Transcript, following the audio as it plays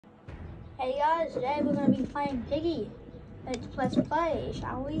Hey guys, today we're going to be playing Piggy. Let's play,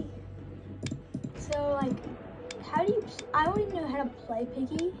 shall we? So I already know how to play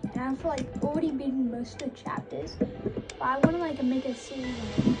Piggy, and I've already beaten most of the chapters, but I want to make a series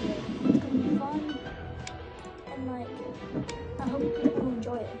of it. It's going to be fun, and I hope people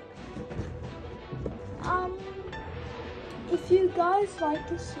enjoy it. If you guys like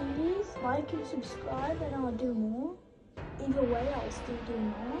the series, like and subscribe, and I'll do more. Either way, I'll still do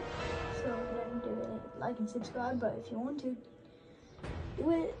more. So don't do it, like and subscribe, but if you want to, do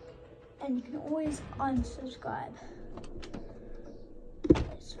it, and you can always unsubscribe.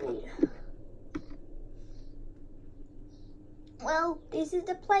 Sweet. Well, this is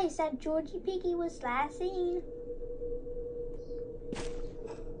the place that Georgie Piggy was last seen.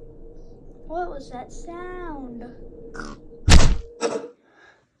 What was that sound?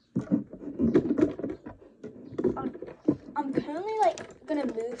 I'm currently gonna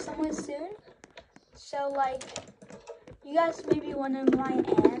move somewhere soon, so you guys may be wondering who I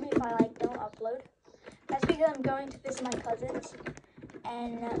am if I don't upload. That's because I'm going to visit my cousins,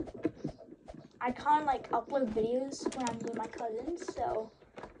 and I can't upload videos when I'm with my cousins, so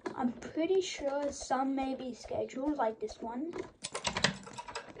I'm pretty sure some may be scheduled, like this one.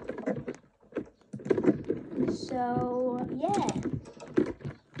 So yeah,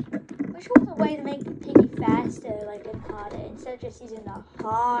 which was a way to make Piggy faster, and harder, instead of just using the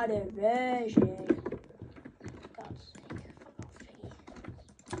harder version.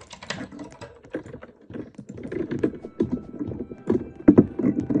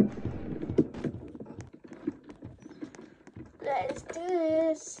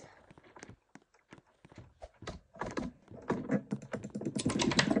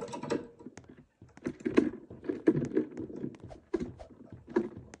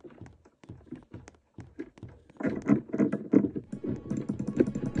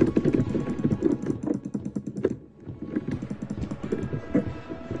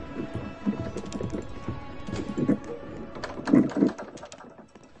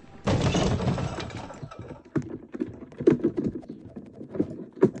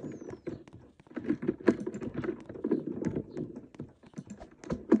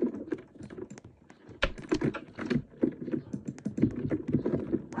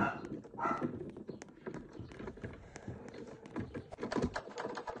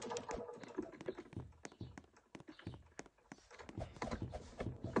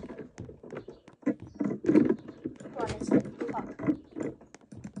 God's sake, fuck off, Piggy.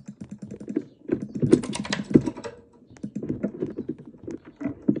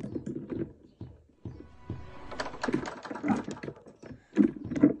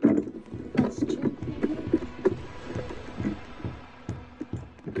 Let's do this.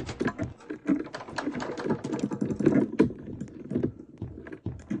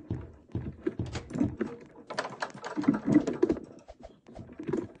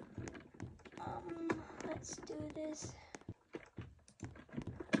 Let's do this.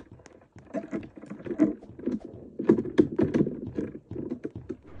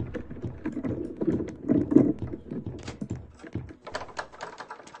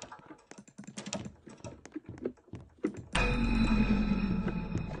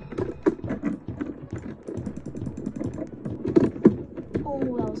 Oh,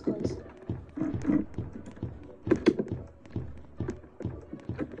 that was close.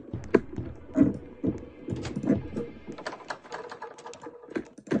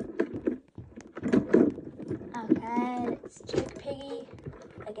 Okay, let's check Piggy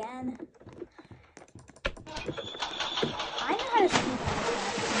again. I know how to speed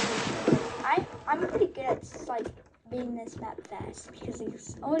fast. I'm pretty good at beating this map fast because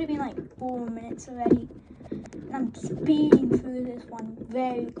it's already been 4 minutes already, and I'm speeding through this one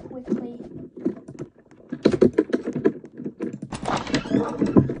very quickly.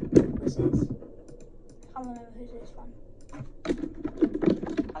 Who's this? I don't remember who's this one.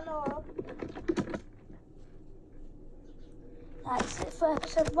 Hello. That's it for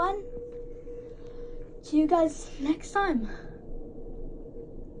episode 1. See you guys next time.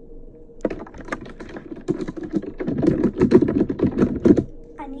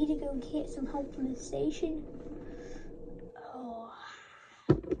 I need to go get some help from the station. Oh,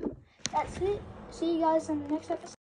 that's it. See you guys in the next episode.